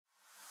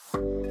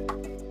What's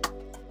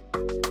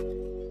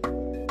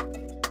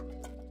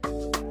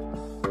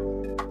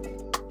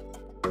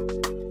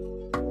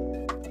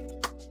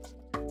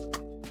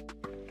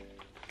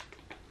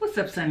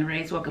up, Sun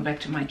Rays? Welcome back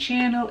to my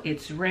channel.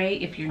 It's Ray.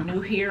 If you're new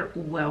here,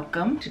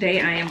 welcome.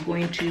 Today I am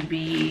going to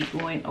be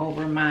going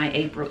over my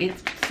April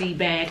IPSY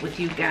bag with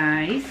you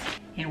guys,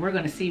 and we're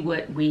going to see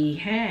what we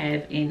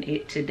have in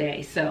it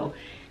today. So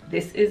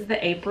this is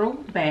the April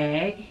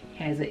bag.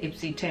 Has an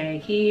IPSY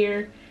tag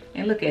here,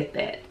 and look at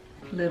that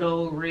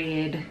little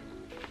red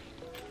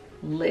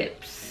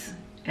lips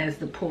as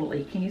the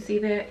pulley. Can you see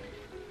that?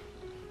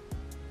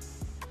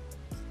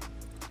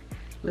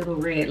 Little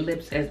red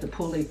lips as the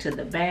pulley to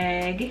the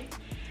bag.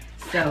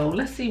 So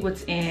let's see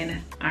what's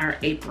in our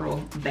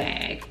April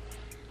bag.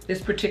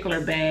 This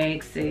particular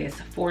bag says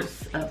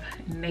Force of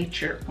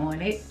Nature on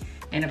it,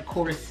 and of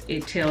course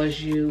it tells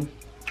you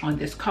on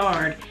this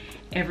card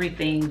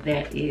everything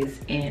that is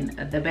in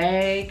the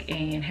bag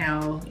and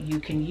how you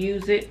can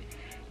use it.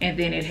 And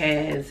then it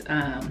has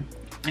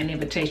an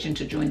invitation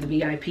to join the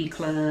VIP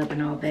club and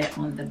all that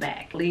on the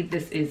back. I believe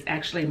this is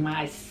actually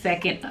my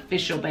second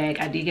official bag.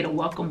 I did get a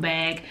welcome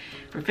bag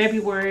for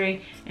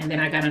February, and then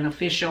I got an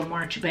official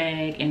March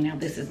bag, and now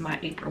this is my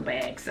April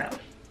bag.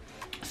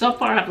 So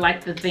far I've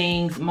liked the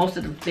things, most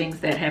of the things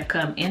that have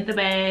come in the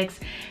bags.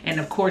 And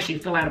of course you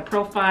fill out a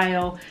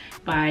profile.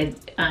 By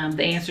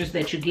the answers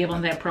that you give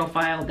on that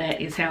profile,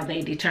 that is how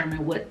they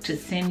determine what to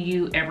send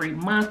you every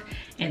month.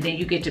 And then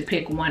you get to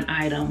pick one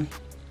item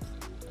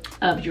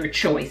of your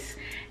choice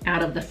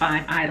out of the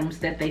 5 items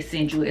that they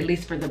send you, at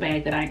least for the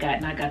bag that I got.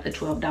 And I got the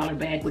 $12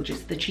 bag, which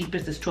is the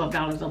cheapest. It's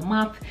 $12 a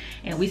month,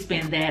 and we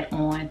spend that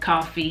on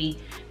coffee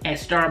at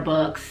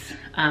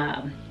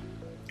Starbucks.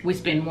 We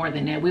spend more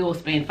than that. We will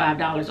spend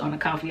 $5 on a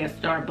coffee at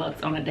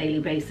Starbucks on a daily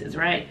basis,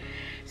 right?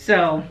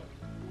 So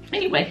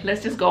anyway,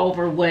 let's just go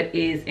over what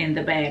is in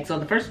the bag. So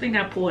the first thing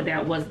I pulled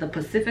out was the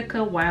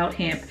Pacifica Wild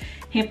Hemp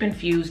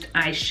infused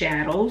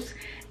eyeshadows,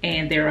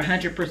 and they're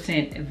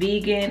 100%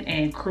 vegan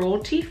and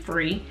cruelty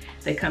free.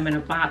 They come in a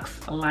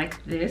box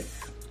like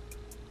this.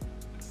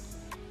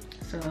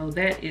 So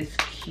that is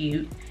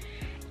cute.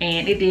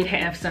 And it did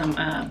have some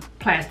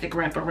plastic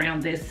wrap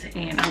around this,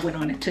 and I went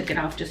on and took it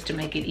off just to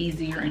make it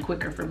easier and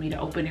quicker for me to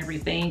open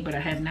everything, but I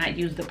have not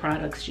used the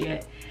products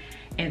yet.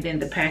 And then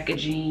the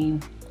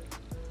packaging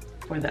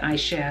for the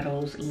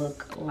eyeshadows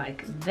look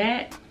like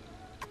that.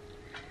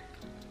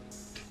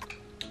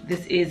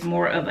 This is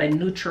more of a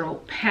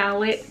neutral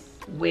palette,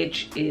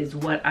 which is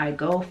what I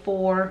go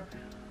for,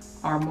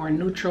 are more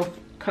neutral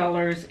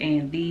colors,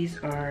 and these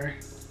are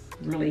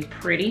really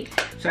pretty.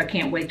 So I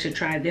can't wait to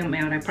try them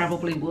out. I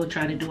probably will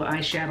try to do an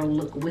eyeshadow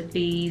look with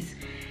these,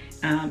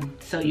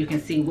 so you can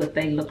see what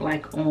they look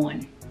like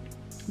on.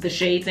 The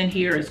shades in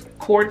here is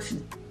Quartz,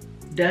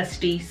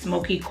 Dusty,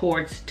 Smoky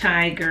Quartz,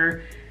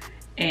 Tiger,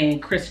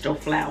 and Crystal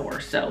Flower.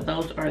 So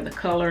those are the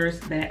colors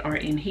that are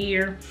in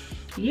here.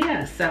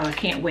 Yeah, so I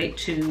can't wait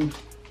to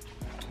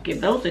give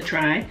those a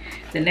try.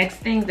 The next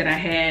thing that I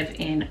have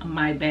in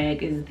my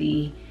bag is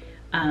the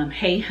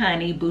Hey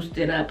Honey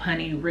Boosted Up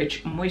Honey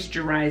Rich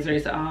Moisturizer.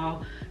 It's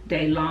all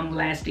day long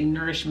lasting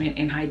nourishment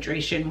and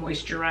hydration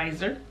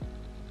moisturizer,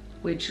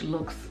 which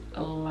looks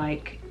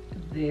like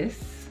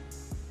this.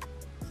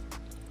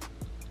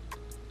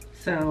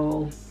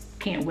 So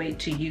can't wait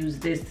to use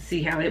this to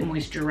see how it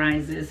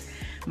moisturizes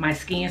my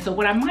skin. So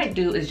what I might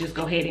do is just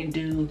go ahead and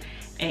do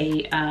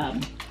a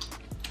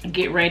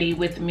get ready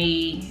with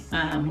me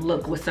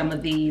look with some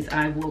of these.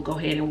 I will go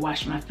ahead and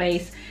wash my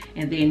face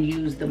and then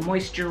use the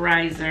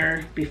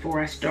moisturizer before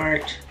I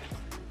start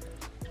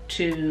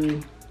to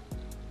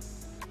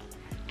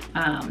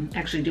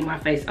actually do my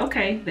face.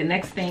 Okay, the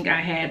next thing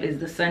I have is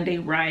the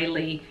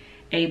NaturalRaeRae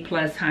A+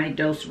 High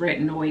Dose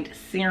Retinoid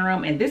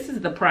Serum, and this is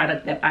the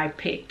product that I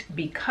picked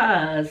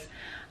because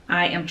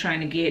I am trying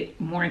to get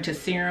more into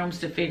serums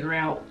to figure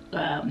out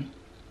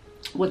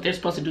what they're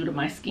supposed to do to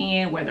my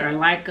skin, whether I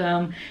like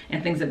them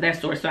and things of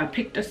that sort. So I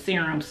picked a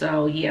serum.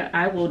 So yeah,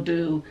 I will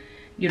do,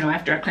 you know,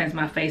 after I cleanse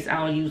my face,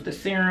 I'll use the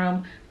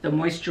serum, the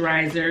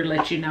moisturizer,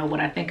 let you know what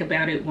I think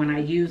about it when I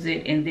use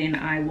it, and then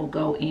I will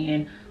go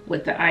in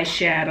with the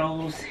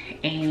eyeshadows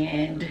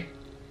and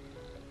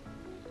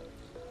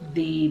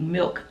the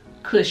Milk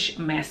Kush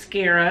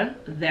mascara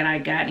that I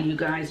got. And you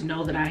guys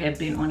know that I have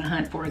been on a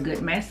hunt for a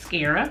good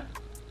mascara.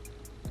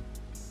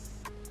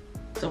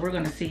 So we're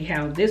gonna see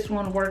how this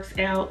one works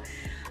out.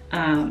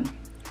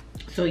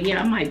 So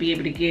yeah, I might be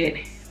able to get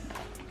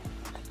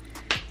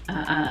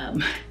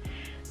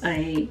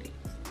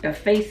a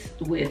face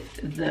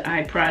with the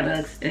eye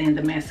products and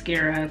the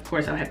mascara. Of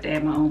course, I'll have to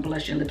add my own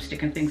blush and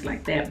lipstick and things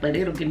like that, but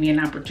it'll give me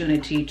an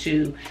opportunity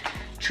to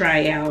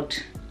try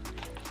out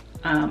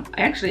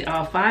actually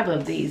all 5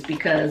 of these,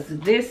 because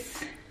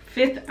this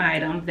 5th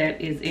item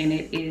that is in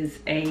it is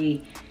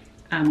a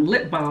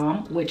lip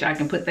balm, which I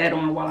can put that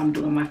on while I'm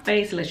doing my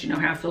face, let you know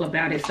how I feel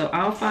about it. So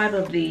all 5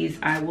 of these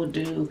I will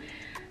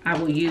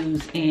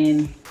use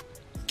in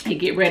a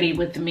get ready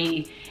with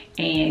me,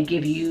 and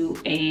give you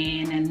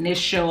an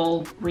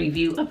initial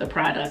review of the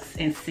products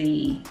and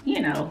see, you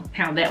know,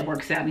 how that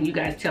works out. And you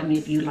guys tell me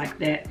if you like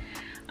that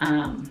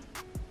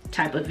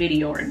type of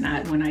video or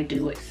not when I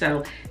do it.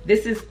 So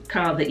this is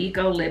called the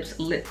Eco Lips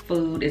Lip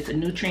Food. It's a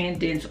nutrient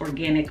dense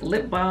organic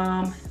lip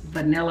balm,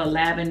 vanilla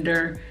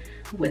lavender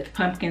with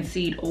pumpkin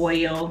seed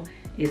oil.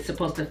 It's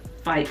supposed to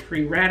fight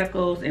free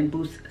radicals and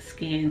boost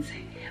skin's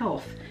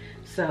health.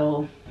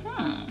 So,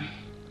 so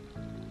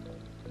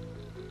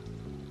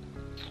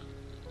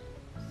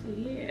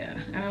yeah,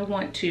 I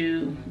want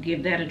to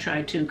give that a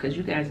try too, because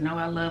you guys know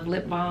I love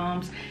lip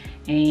balms,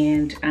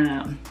 and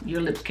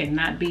your lips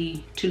cannot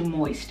be too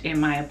moist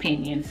in my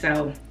opinion.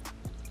 So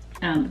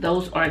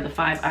those are the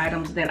 5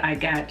 items that I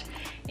got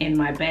in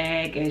my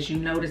bag. As you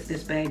notice,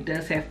 this bag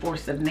does have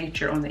Force of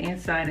Nature on the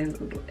inside,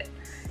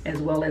 as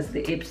well as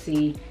the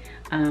IPSY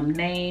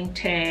name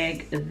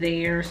tag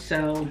there.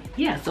 So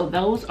yeah, so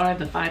those are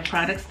the 5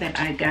 products that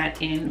I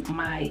got in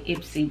my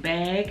IPSY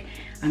bag.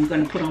 I'm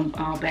going to put them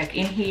all back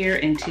in here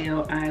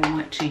until I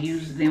want to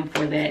use them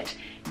for that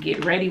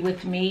get ready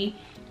with me,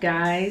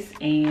 guys.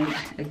 And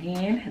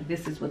again,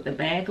 this is what the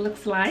bag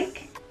looks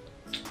like.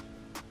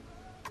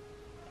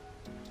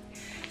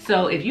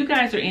 So if you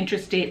guys are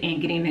interested in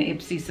getting an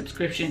IPSY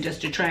subscription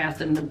just to try out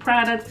some new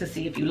products to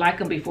see if you like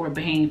them before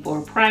paying for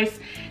a price,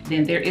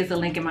 then there is a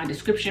link in my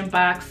description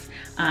box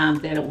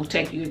that will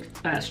take you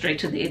straight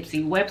to the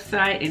IPSY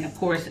website. And of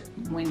course,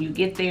 when you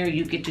get there,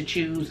 you get to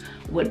choose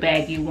what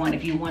bag you want.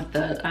 If you want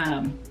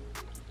the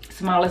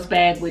smallest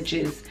bag, which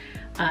is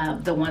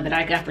the one that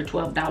I got for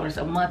 $12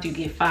 a month, you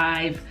get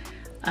 5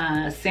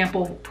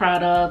 sample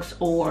products,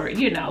 or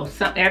you know,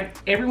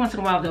 every once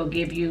in a while they'll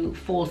give you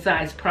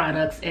full-size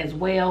products as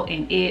well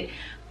in it.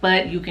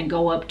 But you can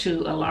go up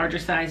to a larger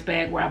size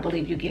bag where I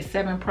believe you get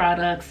 7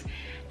 products,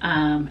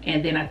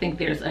 and then I think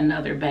there's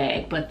another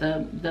bag. But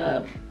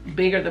the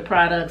bigger the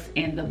products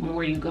and the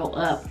more you go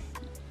up,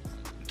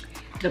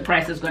 the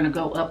price is going to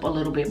go up a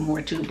little bit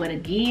more too. But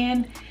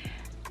again,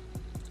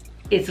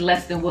 it's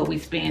less than what we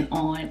spend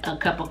on a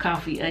cup of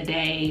coffee a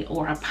day,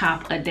 or a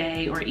pop a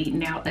day, or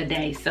eating out a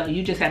day. So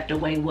you just have to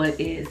weigh what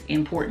is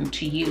important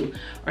to you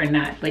or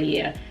not. But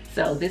yeah,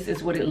 so this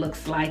is what it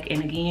looks like.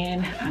 And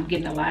again, I'm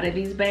getting a lot of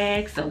these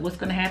bags. So what's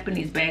gonna happen,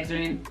 these bags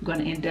are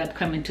gonna end up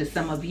coming to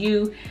some of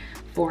you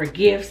for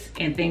gifts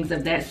and things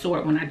of that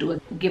sort when I do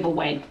a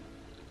giveaway.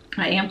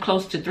 I am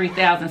close to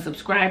 3,000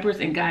 subscribers,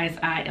 and guys,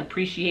 I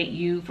appreciate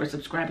you for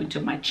subscribing to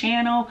my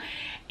channel.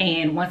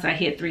 And once I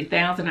hit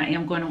 3,000, I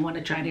am going to want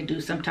to try to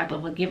do some type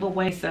of a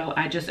giveaway. So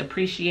I just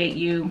appreciate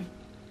you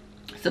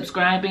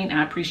subscribing.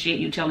 I appreciate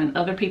you telling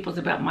other people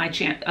about my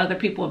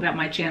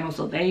channel,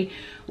 so they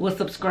will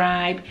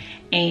subscribe.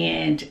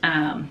 And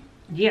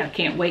yeah,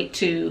 can't wait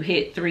to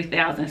hit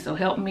 3,000. So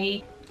help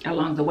me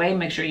along the way.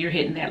 Make sure you're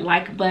hitting that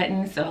like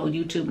button so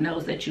YouTube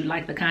knows that you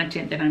like the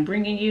content that I'm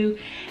bringing you.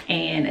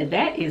 And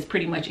that is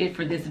pretty much it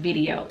for this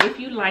video. If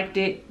you liked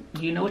it,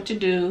 you know what to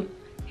do.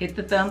 Hit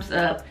the thumbs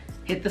up,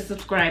 hit the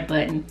subscribe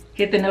button,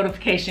 hit the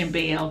notification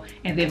bell,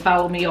 and then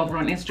follow me over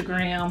on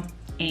Instagram.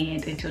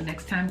 And until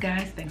next time,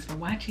 guys, thanks for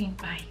watching.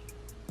 Bye.